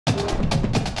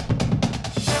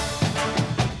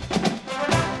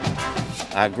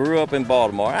I grew up in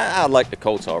Baltimore. I like the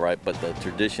Colts all right, but the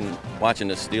tradition, watching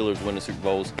the Steelers win the Super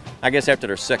Bowls, I guess after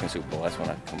their second Super Bowl, that's when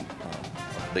I become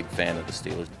a big fan of the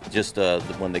Steelers. Just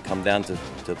when they come down to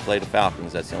play the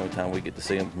Falcons, that's the only time we get to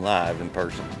see them live in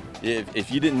person.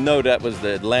 If you didn't know that was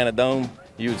the Atlanta Dome,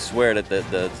 you would swear that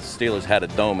the Steelers had a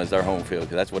dome as their home field,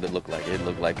 because that's what it looked like. It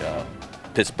looked like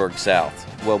Pittsburgh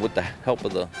South. Well, with the help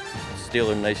of the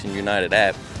Steeler Nation United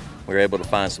app, we were able to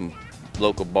find some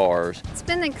local bars. It's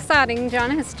been exciting. John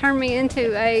has turned me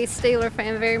into a Steeler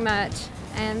fan very much,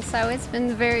 and so it's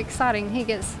been very exciting. He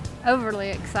gets overly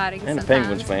exciting and sometimes. a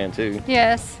Penguins fan too.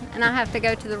 Yes, and I have to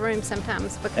go to the room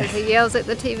sometimes because he yells at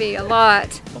the TV a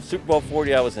lot. Well, Super Bowl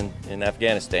 40, I was in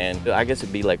Afghanistan. I guess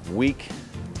it'd be like week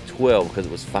 12 because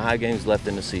it was 5 games left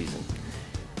in the season,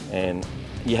 and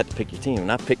you had to pick your team,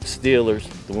 and I picked the Steelers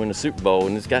to win the Super Bowl,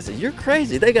 and this guy said, "You're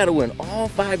crazy, they got to win all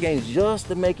 5 games just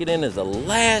to make it in as the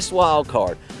last wild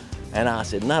card." And I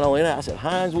said, not only that, I said,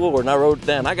 Hines Ward, and I wrote it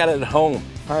down. I got it at home.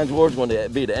 Hines Ward's going to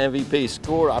be the MVP.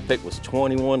 Score I picked was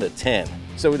 21-10.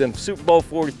 So then Super Bowl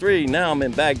 43, now I'm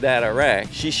in Baghdad, Iraq.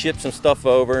 She shipped some stuff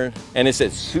over, and it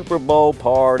said Super Bowl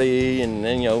party, and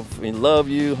then, you know, we love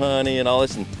you, honey, and all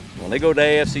this. And when they go to the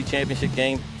AFC Championship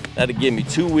game, that'd give me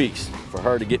 2 weeks for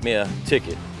her to get me a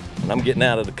ticket, and I'm getting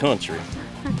out of the country.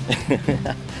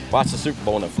 Watch the Super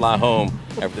Bowl and then fly home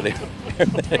after they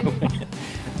win.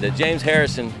 The James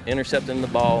Harrison intercepting the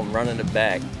ball and running it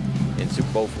back in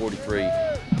Super Bowl 43.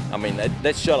 I mean,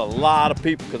 that shut a lot of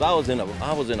people, because I was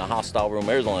in a hostile room.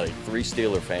 There was only like 3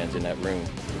 Steeler fans in that room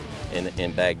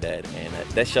in Baghdad, and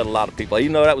that shut a lot of people.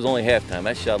 Even though that was only halftime,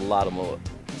 that shut a lot of them up.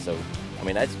 So, I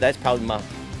mean, that's probably my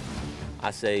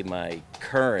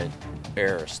current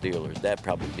era Steelers. That'd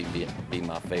probably be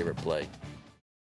my favorite play.